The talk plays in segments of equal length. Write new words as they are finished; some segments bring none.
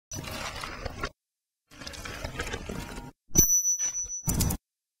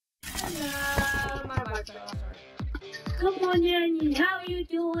on, Danny? How are you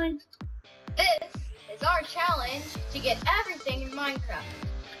doing? This is our challenge to get everything in Minecraft.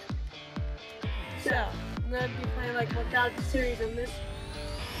 So, I'm gonna be playing like without the series on this.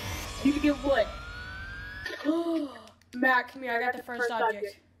 You can get wood. Oh, Matt, come here. I got the first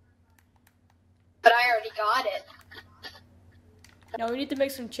object. But I already got it. Now we need to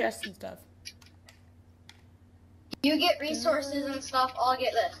make some chests and stuff. You get resources and stuff, I'll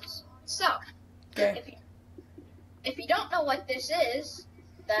get this. So, Okay. if you don't know what this is,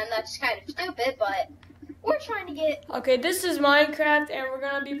 then that's kind of stupid, but we're trying to get... Okay, this is Minecraft, and we're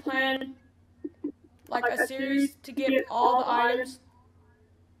gonna be playing like a series to get all the items.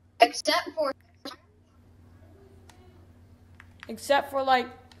 Except for like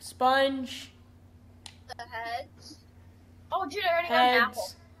sponge. The heads. Oh, dude, I already got an apple.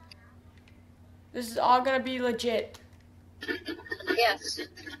 Heads. This is all gonna be legit. Yes.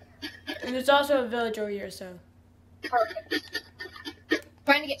 And there's also a village over here, so. Perfect.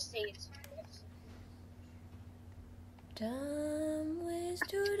 Trying to get seeds. Dumb ways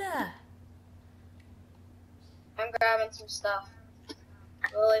to die. I'm grabbing some stuff.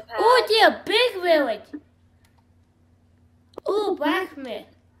 Lily pad. Oh, dear, big village. Oh, blacksmith.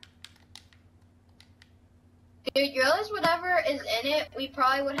 Dude, you realize whatever is in it, we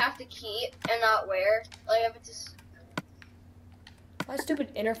probably would have to keep and not wear. Like if it's just... My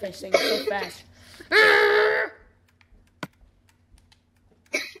stupid interface thing is so fast.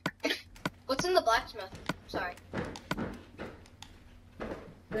 What's in the blacksmith? Sorry.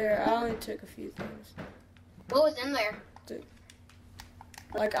 There, I only took a few things. What was in there?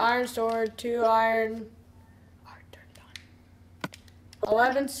 Like iron sword, 2 iron,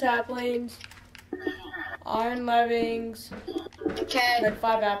 11 saplings, iron leavings, Okay. like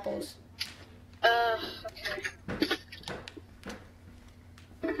 5 apples. Okay.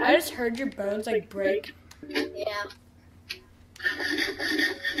 I just heard your bones like break. Yeah.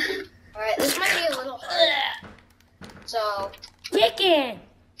 Alright, this might be a little hard. So, Chicken!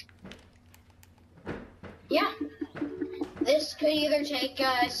 yeah. This could either take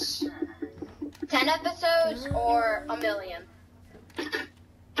us 10 episodes or a million.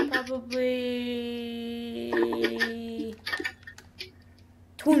 Probably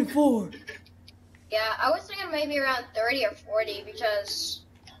 24. Yeah, I was thinking maybe around 30 or 40 because...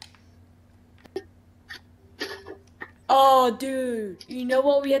 Oh, dude. You know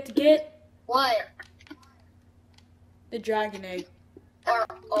what we have to get? What? The dragon egg. Or,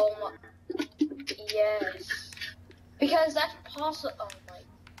 oh my... Yes. Because that's possible... Oh my...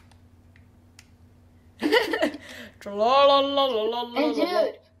 And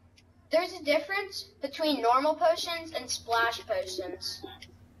dude, there's a difference between normal potions and splash potions.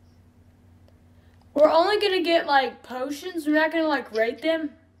 We're only gonna get like potions. We're not gonna like rate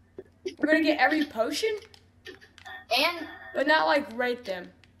them. We're gonna get every potion, And, but not like rate them.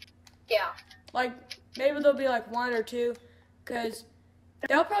 yeah. Like maybe there'll be like 1 or 2, cause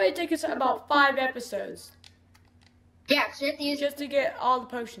that'll probably take us about 5 episodes Yeah, so you have to use... just to get all the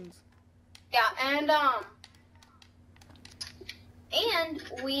potions. Yeah, and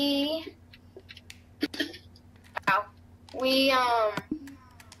we... Ow. We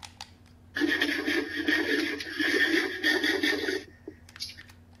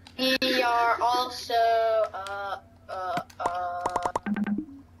are also,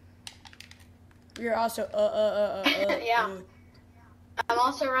 We're also yeah. I'm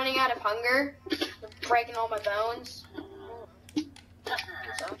also running out of hunger. Breaking all my bones. So.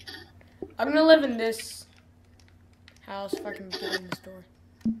 I'm gonna live in this house if I can get in this door.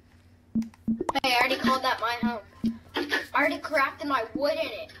 Hey, I already called that my home. I already crafted my wood in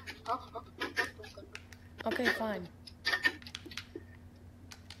it. Okay, fine.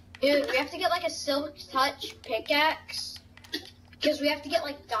 Dude, we have to get like a silk touch pickaxe. Because we have to get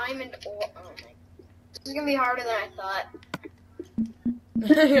like diamond ore. Oh my. This is gonna be harder than I thought.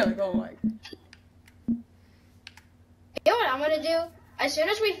 You're like, oh my. You know what I'm gonna do? As soon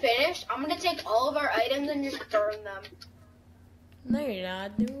as we finish, I'm gonna take all of our items and just burn them. No, you're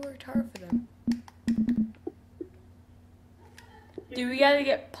not. They worked hard for them. Dude, we gotta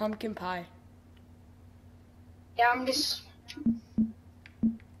get pumpkin pie. Yeah, I'm just...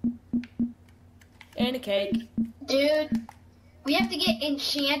 And a cake. Dude, we have to get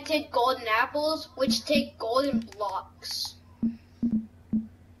enchanted golden apples, which take golden blocks.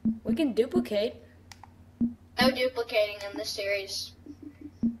 We can duplicate. No duplicating in this series.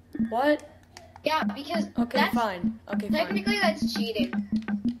 What? Yeah, because Okay, that's, fine. Okay, fine. technically that's cheating.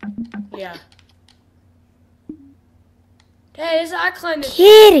 Yeah. Hey, I climbed this.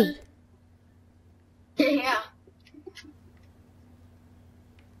 Kitty! Yeah.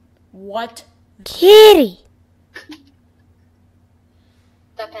 What? Kitty!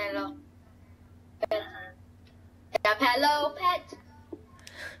 Stop, hello. Pet. Stop, hello, pet.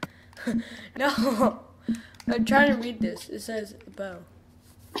 No. I'm trying to read this. It says bow.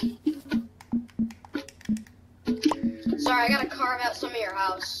 Sorry, I gotta carve out some of your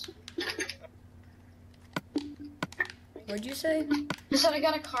house. What'd you say? I said I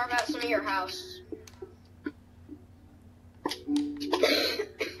gotta carve out some of your house.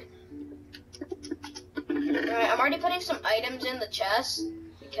 Alright, I'm already putting some items in the chest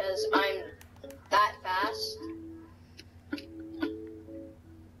because I'm that fast.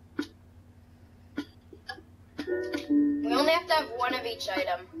 We only have to have one of each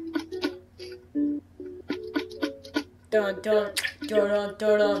item. Dun dun dun dun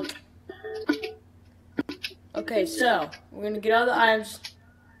dun dun. Okay, so we're gonna get all the items,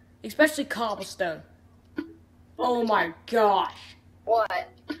 especially cobblestone. Oh my gosh, What?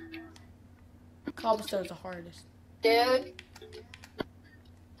 cobblestone's the hardest. Dude.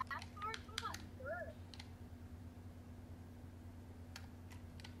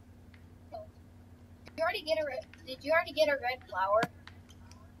 Did you already get a red flower?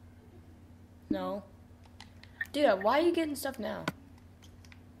 No, dude, why are you getting stuff now?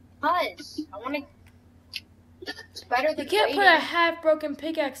 Cause I wanna. It's better than You can't put a trading. half-broken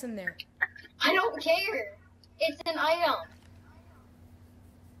pickaxe in there. I don't care. It's an item.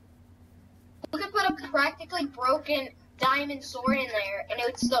 We could put a practically broken diamond sword in there and it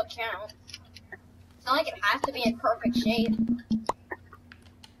would still count. It's not like it has to be in perfect shape.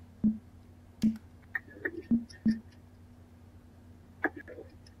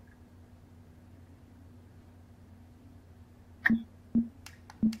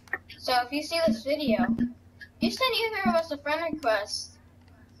 So if you see this video, you send either of us a friend request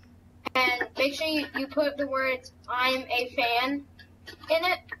and make sure you put the words "I'm a fan" in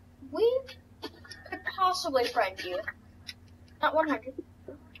it. We could possibly friend you. Not 100.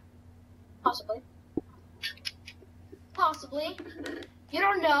 Possibly. Possibly. You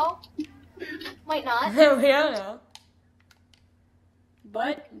don't know. Might not. We don't know.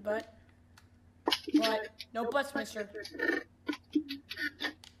 But, no buts, mister.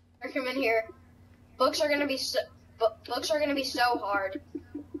 Or come in here. Books are gonna be so hard.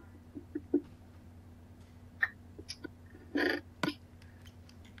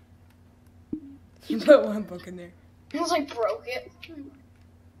 You put one book in there. I was like broke it.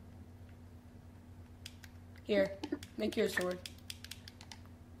 Here, make your sword.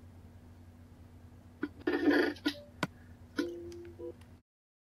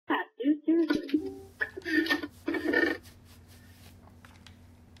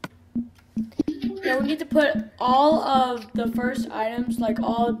 Now we need to put all of the first items, like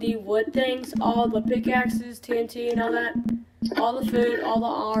all the wood things, all the pickaxes, TNT and all that, all the food, all the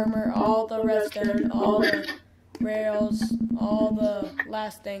armor, all the redstone, all the rails, all the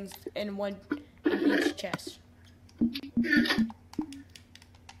last things in each chest.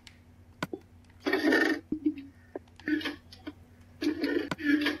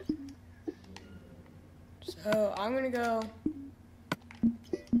 So I'm gonna go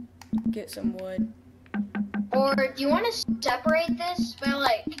get some wood. Or do you want to separate this by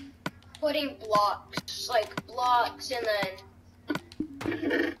like putting blocks, and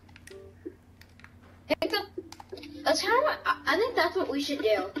then that's kind of what I think that's what we should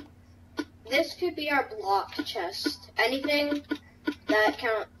do. This could be our block chest. Anything that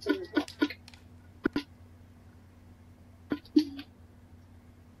counts as a block.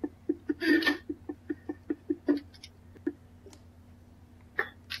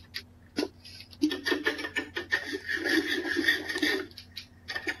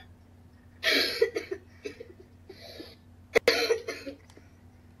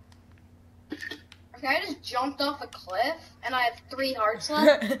 Okay, I just jumped off a cliff and I have 3 hearts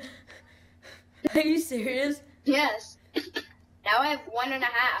left. Are you serious? Yes. Now I have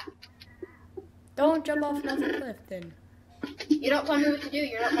 1.5. Don't jump off another cliff then. You don't tell me what to do.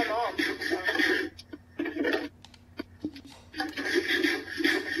 You're not my mom. So.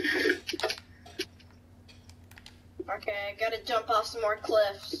 Okay, I gotta jump off some more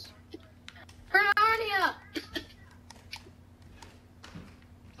cliffs. Narnia!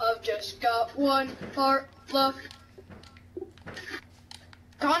 I've just got 1 heart left.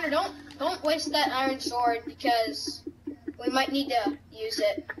 Connor, don't waste that iron sword because we might need to use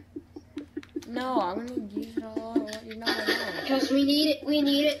it. No, I'm gonna use it all. You're not gonna know. Because we need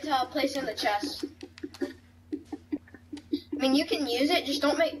it to place in the chest. I mean, you can use it, just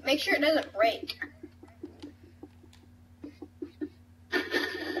don't make sure it doesn't break.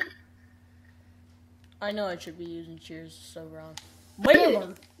 I know I should be using shears, so wrong.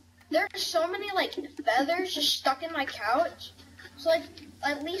 Dude, there's so many like feathers just stuck in my couch. So like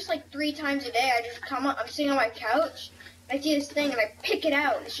at least like 3 times a day, I just come up. I'm sitting on my couch. I see this thing and I pick it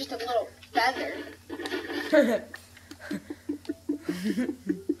out. It's just a little feather.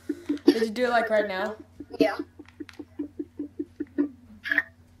 Did you do it like right now? Yeah.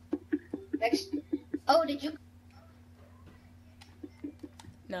 Next. Oh, did you?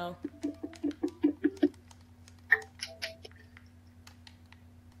 No.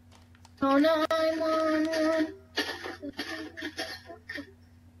 Oh, 911.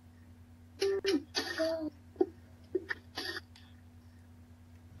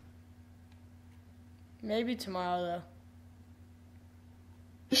 Maybe tomorrow though.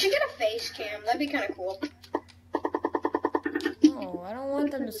 You should get a face cam. That'd be kind of cool. No, I don't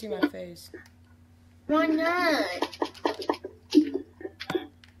want them to see my face. Why not?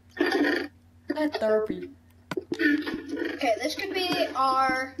 I had therapy. Okay, this could be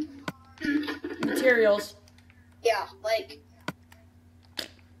our Materials. yeah, like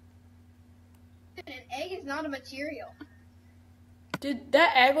an egg is not a material. Dude,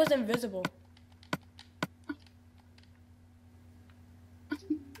 that egg was invisible.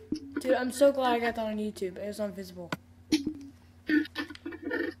 Dude, I'm so glad I got that on YouTube. It was invisible. And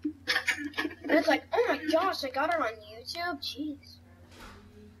it's like, oh my gosh, I got her on YouTube. Jeez.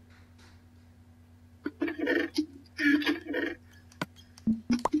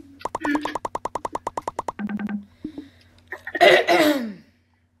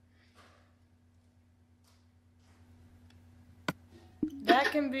 That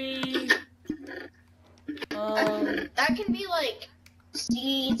can be That can be like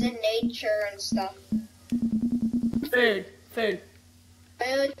seeds in nature and stuff. food. Food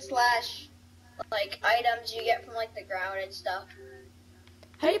slash like items you get from like the ground and stuff.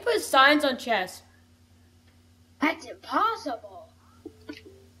 How do you put signs on chests? That's impossible.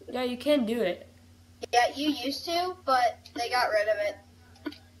 Yeah, you can do it. Yeah, you used to, but they got rid of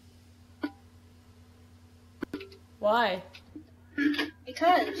it. Why?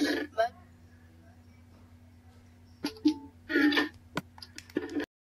 Because